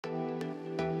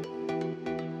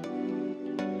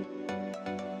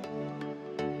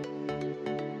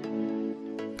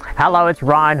Hello, it's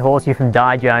Ryan Hawes here from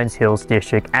DiJones Hills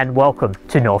District and welcome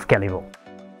to North Kellyville.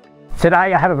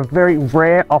 Today I have a very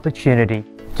rare opportunity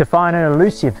to find an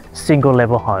elusive single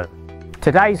level home.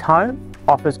 Today's home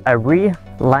offers a rear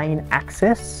lane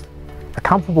access, a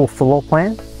comfortable floor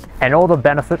plan and all the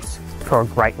benefits for a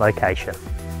great location.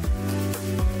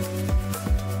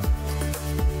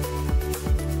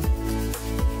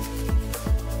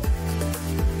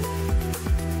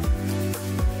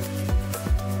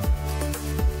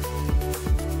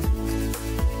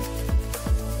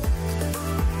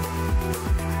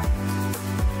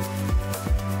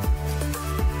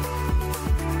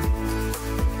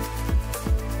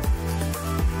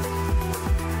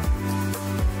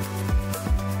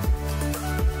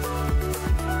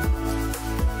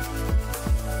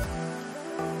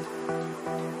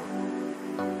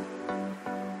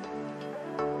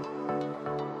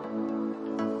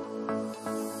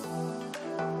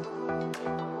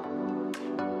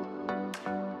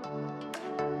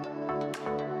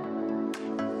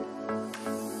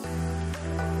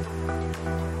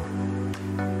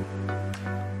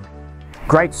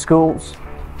 Great schools,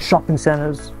 shopping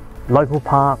centres, local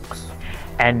parks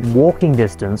and walking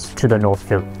distance to the North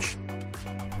Village.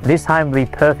 This home will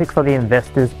be perfect for the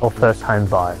investors or first home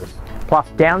buyers, plus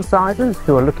downsizers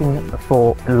who are looking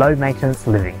for low maintenance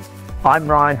living. I'm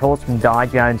Ryan Hawes from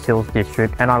DiJones Hills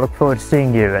District and I look forward to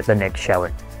seeing you at the next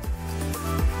showing.